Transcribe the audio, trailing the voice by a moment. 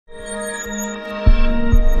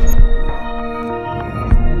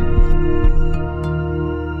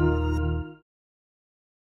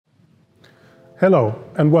Hello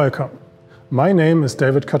and welcome. My name is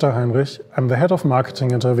David Kötter-Heinrich. I'm the head of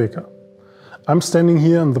marketing at AWEKA. I'm standing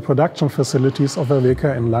here in the production facilities of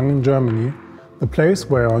AWEKA in Langen, Germany, the place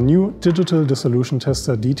where our new digital dissolution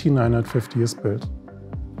tester DT950 is built.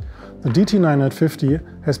 The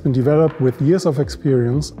DT950 has been developed with years of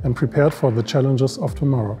experience and prepared for the challenges of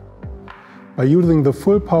tomorrow. By using the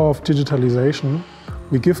full power of digitalization,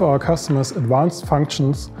 we give our customers advanced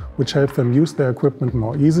functions which help them use their equipment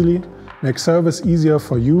more easily, make service easier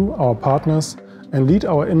for you, our partners, and lead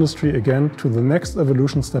our industry again to the next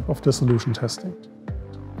evolution step of dissolution testing.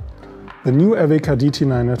 The new AWEKA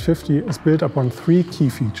DT950 is built upon three key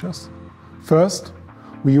features. First,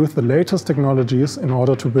 we use the latest technologies in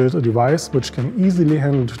order to build a device which can easily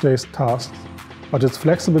handle today's tasks, but is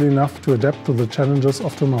flexible enough to adapt to the challenges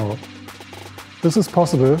of tomorrow. This is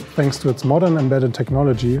possible thanks to its modern embedded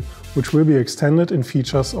technology, which will be extended in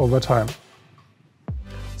features over time.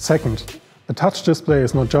 Second, a touch display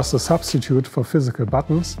is not just a substitute for physical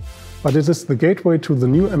buttons, but it is the gateway to the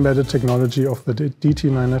new embedded technology of the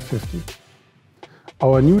DT950.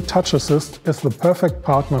 Our new Touch Assist is the perfect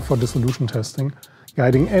partner for dissolution testing,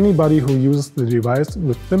 guiding anybody who uses the device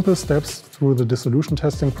with simple steps through the dissolution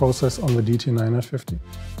testing process on the DT950.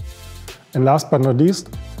 And last but not least,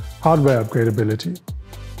 hardware upgradability.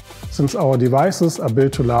 Since our devices are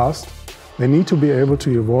built to last, they need to be able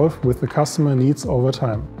to evolve with the customer needs over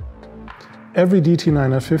time. Every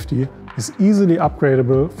DT950 is easily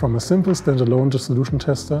upgradable from a simple standalone dissolution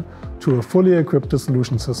tester to a fully equipped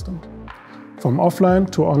dissolution system, from offline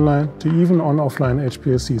to online to even on-offline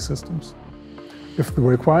HPLC systems. If the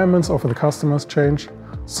requirements of the customers change,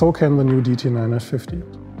 so can the new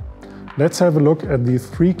DT950. Let's have a look at these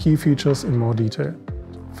three key features in more detail.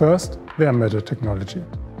 First, the embedded technology.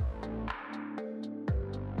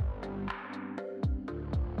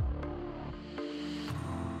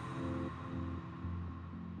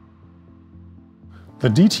 The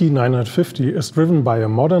DT950 is driven by a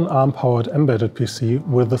modern ARM-powered embedded PC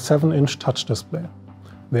with a 7-inch touch display.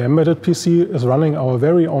 The embedded PC is running our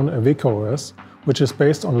very own AWEKA OS, which is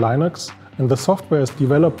based on Linux, and the software is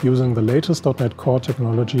developed using the latest .NET Core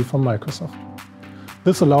technology from Microsoft.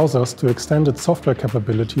 This allows us to extend its software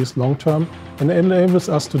capabilities long-term and enables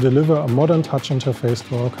us to deliver a modern touch interface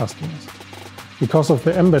to our customers. Because of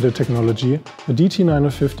the embedded technology, the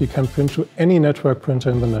DT950 can print to any network printer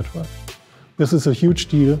in the network. This is a huge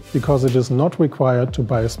deal because it is not required to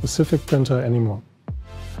buy a specific printer anymore.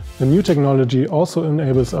 The new technology also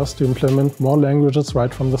enables us to implement more languages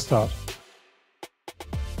right from the start.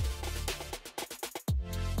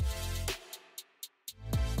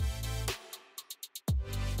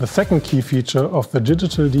 The second key feature of the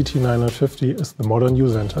digital DT950 is the modern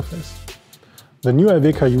user interface. The new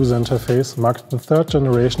AWEKA user interface marks the third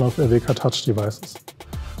generation of AWEKA touch devices.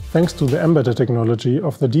 Thanks to the embedded technology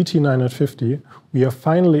of the DT950, we are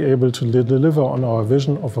finally able to deliver on our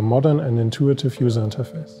vision of a modern and intuitive user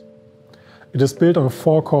interface. It is built on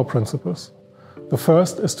four core principles. The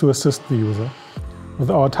first is to assist the user. With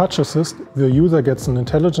our Touch Assist, the user gets an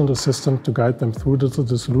intelligent assistant to guide them through the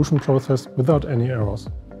dissolution process without any errors.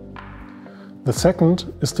 The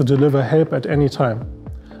second is to deliver help at any time.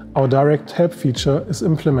 Our direct help feature is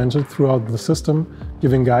implemented throughout the system,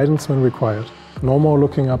 giving guidance when required. No more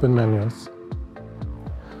looking up in manuals.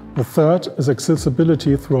 The third is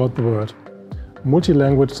accessibility throughout the world.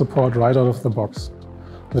 Multi-language support right out of the box.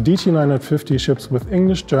 The DT950 ships with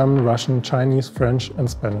English, German, Russian, Chinese, French and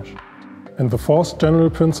Spanish. And the fourth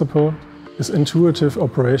general principle is intuitive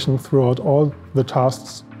operation throughout all the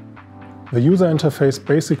tasks. The user interface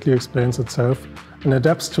basically explains itself and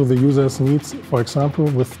adapts to the user's needs, for example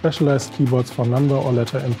with specialized keyboards for number or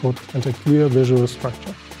letter input and a clear visual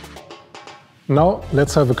structure. Now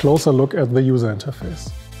let's have a closer look at the user interface.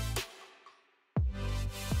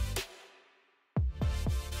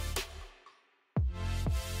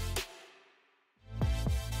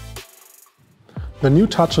 The new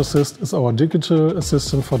Touch Assist is our digital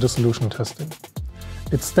assistant for dissolution testing.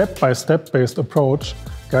 Its step-by-step based approach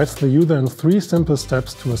guides the user in 3 simple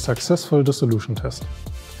steps to a successful dissolution test.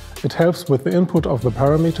 It helps with the input of the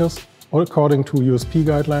parameters according to USP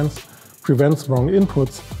guidelines, prevents wrong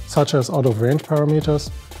inputs such as out-of-range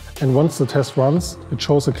parameters, and once the test runs, it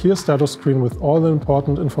shows a clear status screen with all the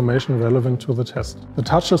important information relevant to the test. The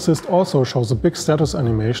Touch Assist also shows a big status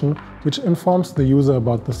animation which informs the user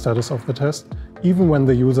about the status of the test, even when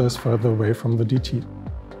the user is further away from the DT.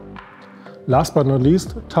 Last but not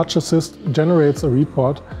least, Touch Assist generates a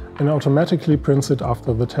report and automatically prints it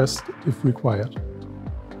after the test if required.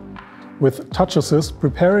 With Touch Assist,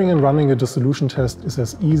 preparing and running a dissolution test is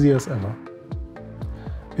as easy as ever.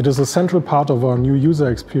 It is a central part of our new user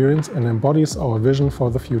experience and embodies our vision for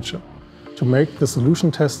the future, to make dissolution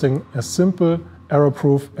testing as simple,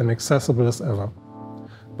 error-proof and accessible as ever.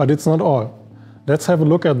 But it's not all. Let's have a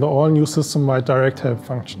look at the all-new system-wide direct help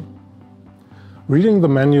function. Reading the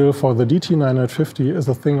manual for the DT950 is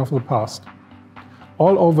a thing of the past.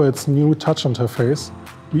 All over its new touch interface,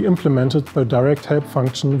 we implemented the direct help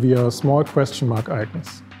function via small question mark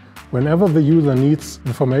icons. Whenever the user needs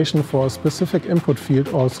information for a specific input field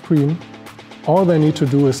or screen, all they need to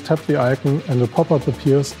do is tap the icon and a pop-up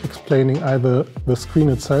appears explaining either the screen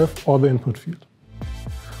itself or the input field.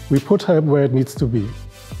 We put help where it needs to be,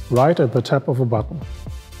 right at the tap of a button.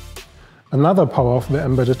 Another power of the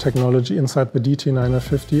embedded technology inside the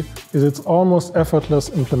DT950 is its almost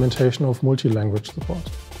effortless implementation of multi-language support.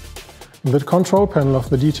 In the control panel of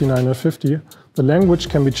the DT950, the language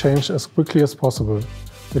can be changed as quickly as possible.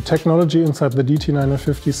 The technology inside the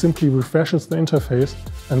DT950 simply refreshes the interface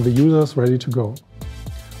and the user is ready to go.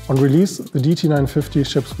 On release, the DT950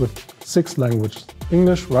 ships with 6 languages: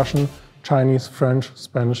 English, Russian, Chinese, French,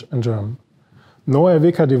 Spanish and German. No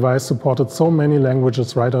AWEKA device supported so many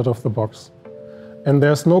languages right out of the box. And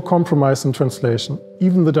there's no compromise in translation.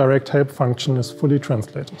 Even the direct help function is fully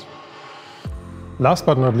translated. Last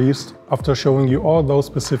but not least, after showing you all those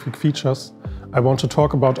specific features, I want to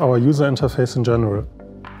talk about our user interface in general.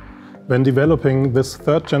 When developing this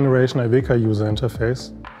third generation AWEKA user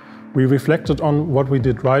interface, we reflected on what we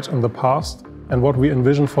did right in the past and what we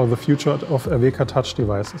envision for the future of AWEKA touch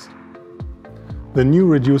devices. The new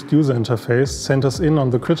reduced user interface centers in on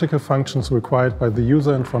the critical functions required by the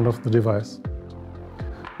user in front of the device.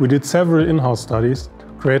 We did several in-house studies,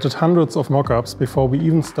 created hundreds of mock-ups before we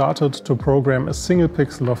even started to program a single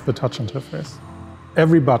pixel of the touch interface.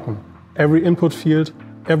 Every button, every input field,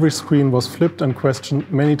 every screen was flipped and questioned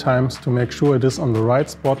many times to make sure it is on the right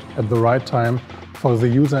spot at the right time for the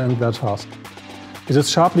user and their task. It is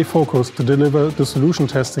sharply focused to deliver dissolution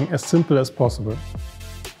testing as simple as possible.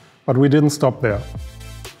 But we didn't stop there.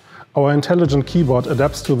 Our intelligent keyboard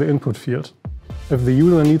adapts to the input field. If the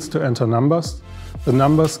user needs to enter numbers, the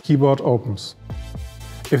numbers keyboard opens.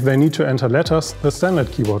 If they need to enter letters, the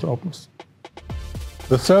standard keyboard opens.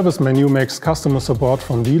 The service menu makes customer support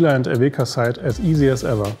from dealer and AWEKA side as easy as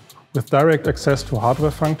ever, with direct access to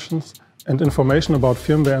hardware functions and information about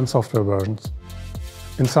firmware and software versions.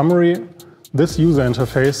 In summary, this user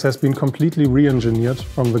interface has been completely re-engineered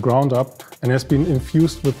from the ground up and has been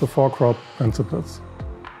infused with the 4 core principles.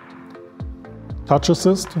 Touch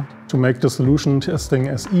Assist to make dissolution testing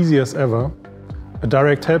as easy as ever, a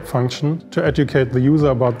direct help function to educate the user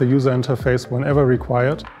about the user interface whenever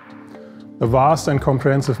required, a vast and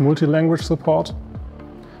comprehensive multi-language support,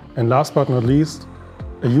 and last but not least,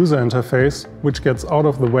 a user interface which gets out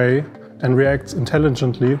of the way and reacts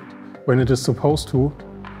intelligently when it is supposed to,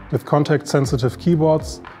 with context-sensitive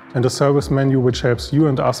keyboards and a service menu which helps you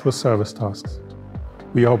and us with service tasks.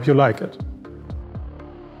 We hope you like it.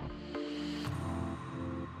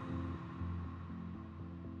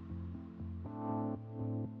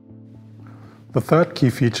 The third key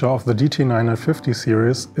feature of the DT950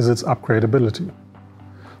 series is its upgradability.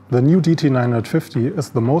 The new DT950 is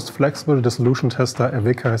the most flexible dissolution tester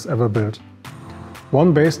AWEKA has ever built.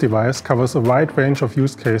 One base device covers a wide range of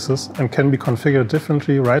use cases and can be configured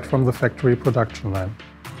differently right from the factory production line.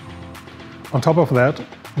 On top of that,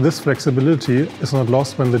 this flexibility is not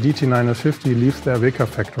lost when the DT950 leaves the AWEKA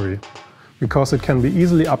factory, because it can be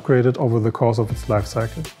easily upgraded over the course of its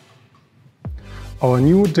lifecycle. Our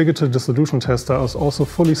new digital dissolution tester is also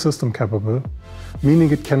fully system capable,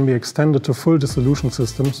 meaning it can be extended to full dissolution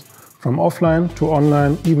systems from offline to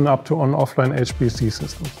online, even up to on-offline HPLC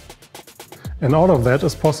systems. And all of that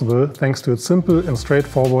is possible thanks to its simple and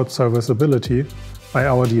straightforward serviceability by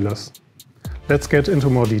our dealers. Let's get into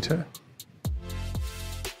more detail.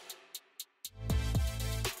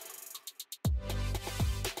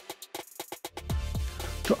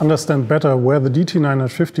 To understand better where the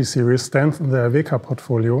DT950 series stands in the AWEKA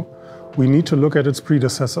portfolio, we need to look at its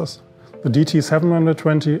predecessors, the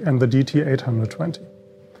DT720 and the DT820.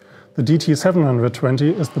 The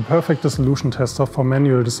DT720 is the perfect dissolution tester for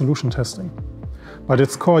manual dissolution testing. But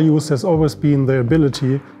its core use has always been the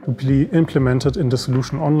ability to be implemented in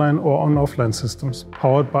dissolution online or on-offline systems,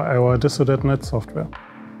 powered by our Disso.net software.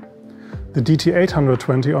 The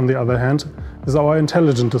DT820, on the other hand, is our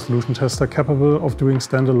intelligent dissolution tester capable of doing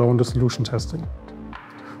standalone dissolution testing.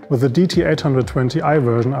 With the DT820i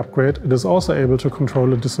version upgrade, it is also able to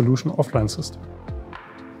control a dissolution offline system.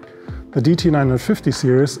 The DT950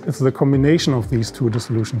 series is the combination of these two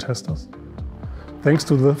dissolution testers. Thanks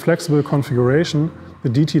to the flexible configuration, The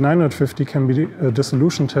DT950 can be a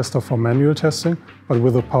dissolution tester for manual testing, but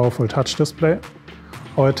with a powerful touch display,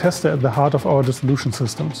 or a tester at the heart of our dissolution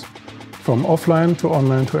systems, from offline to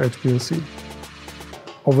online to HPLC.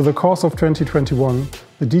 Over the course of 2021,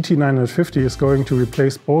 the DT950 is going to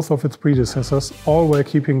replace both of its predecessors, all while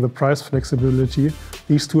keeping the price flexibility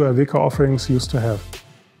these two AVECA offerings used to have.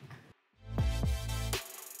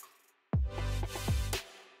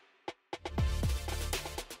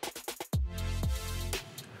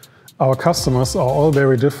 Our customers are all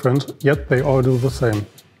very different, yet they all do the same: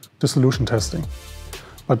 dissolution testing.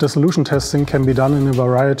 But dissolution testing can be done in a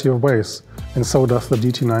variety of ways, and so does the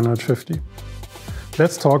DT950.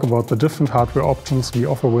 Let's talk about the different hardware options we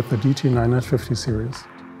offer with the DT950 series.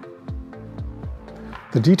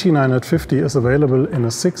 The DT950 is available in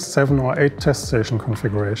a 6, 7 or 8 test station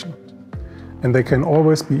configuration, and they can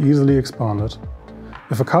always be easily expanded.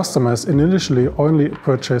 If a customer has initially only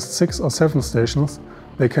purchased 6 or 7 stations,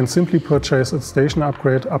 they can simply purchase a station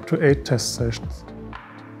upgrade up to 8 test stations.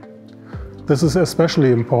 This is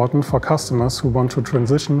especially important for customers who want to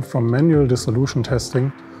transition from manual dissolution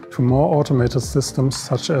testing to more automated systems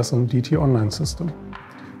such as a DT Online system,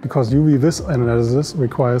 because VIS analysis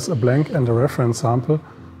requires a blank and a reference sample,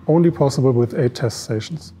 only possible with 8 test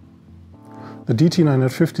stations. The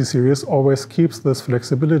DT950 series always keeps this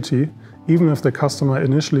flexibility, even if the customer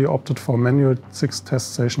initially opted for manual 6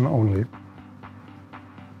 test station only.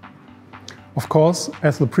 Of course,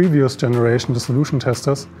 as the previous generation dissolution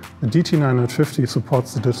testers, the DT950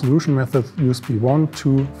 supports the dissolution methods USB 1,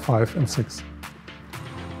 2, 5 and 6.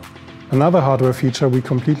 Another hardware feature we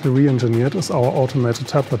completely re-engineered is our automated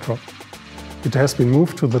tablet drop. It has been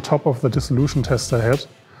moved to the top of the dissolution tester head,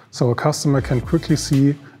 so a customer can quickly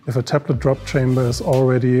see if a tablet drop chamber is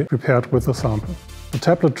already prepared with a sample. The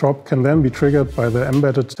tablet drop can then be triggered by the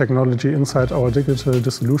embedded technology inside our digital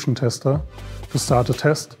dissolution tester to start a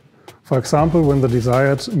test, for example when the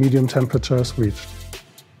desired medium temperature is reached.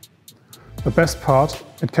 The best part,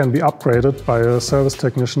 it can be upgraded by a service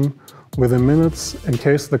technician within minutes in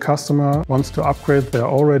case the customer wants to upgrade their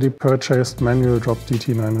already purchased manual drop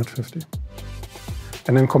DT950.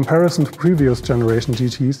 And in comparison to previous generation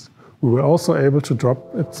DTs, we were also able to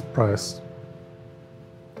drop its price.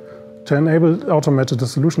 To enable automated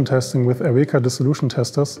dissolution testing with AVECA dissolution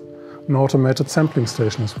testers, an automated sampling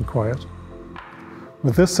station is required.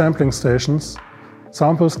 With this sampling stations,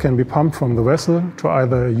 samples can be pumped from the vessel to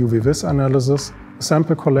either a VIS analysis, a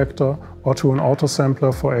sample collector, or to an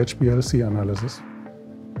AutoSampler for HPLC analysis.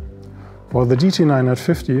 For the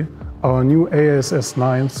DT950, our new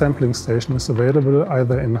ASS9 sampling station is available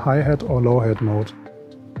either in high-head or low-head mode.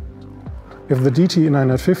 If the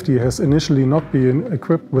DT950 has initially not been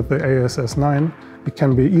equipped with the ASS9, it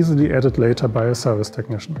can be easily added later by a service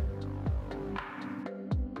technician.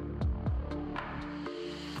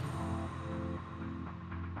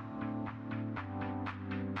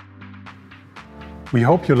 We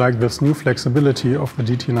hope you like this new flexibility of the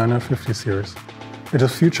DT950 series. It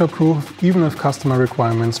is future-proof even if customer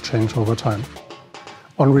requirements change over time.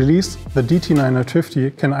 On release, the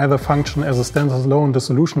DT950 can either function as a standalone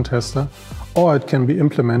dissolution tester, or it can be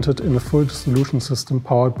implemented in a full dissolution system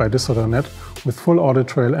powered by Dissolution.net with full audit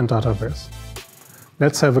trail and database.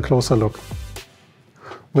 Let's have a closer look.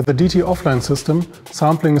 With the DT Offline system,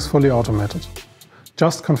 sampling is fully automated.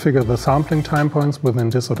 Just configure the sampling time points within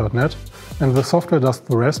Dissolution.net, and the software does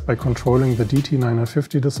the rest by controlling the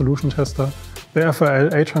DT950 dissolution tester, the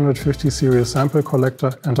FRL 850 series sample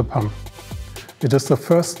collector and a pump. It is the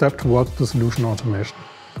first step towards dissolution automation.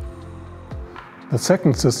 The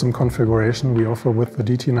second system configuration we offer with the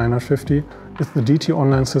DT950 is the DT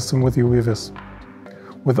Online system with VIS.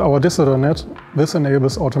 With our Dissolution.net, this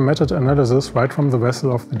enables automated analysis right from the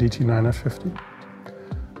vessel of the DT950.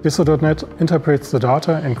 Dissolution.net interprets the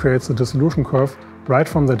data and creates a dissolution curve right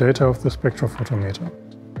from the data of the spectrophotometer.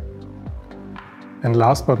 And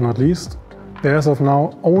last but not least, there is of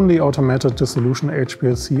now only automated dissolution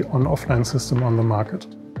HPLC On offline system on the market.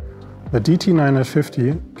 The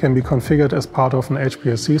DT950 can be configured as part of an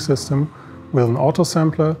HPLC system with an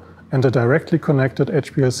AutoSampler and a directly connected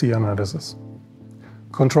HPLC analysis.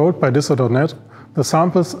 Controlled by Dissolution.net, the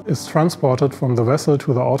samples is transported from the vessel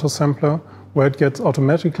to the AutoSampler, where it gets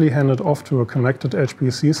automatically handed off to a connected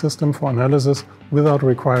HPLC system for analysis without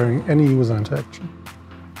requiring any user interaction.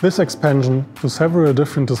 This expansion to several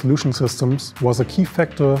different dissolution systems was a key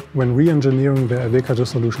factor when re-engineering the AVECA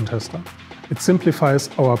dissolution tester. It simplifies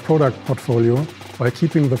our product portfolio while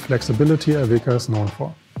keeping the flexibility AVECA is known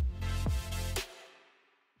for.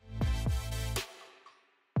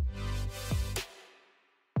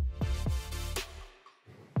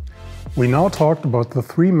 We now talked about the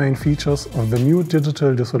three main features of the new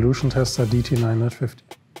digital dissolution tester DT950.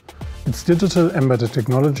 Its digital embedded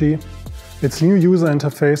technology, its new user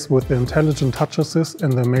interface with the intelligent touch assist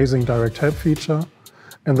and the amazing direct help feature,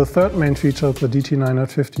 and the third main feature of the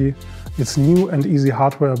DT950, its new and easy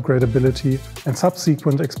hardware upgradability and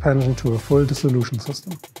subsequent expansion to a full dissolution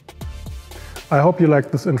system. I hope you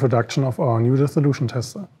liked this introduction of our new dissolution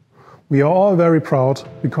tester. We are all very proud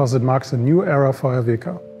because it marks a new era for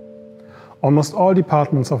AVECA. Almost all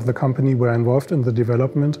departments of the company were involved in the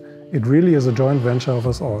development. It really is a joint venture of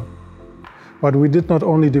us all. But we did not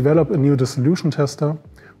only develop a new dissolution tester,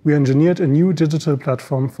 we engineered a new digital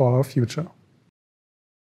platform for our future.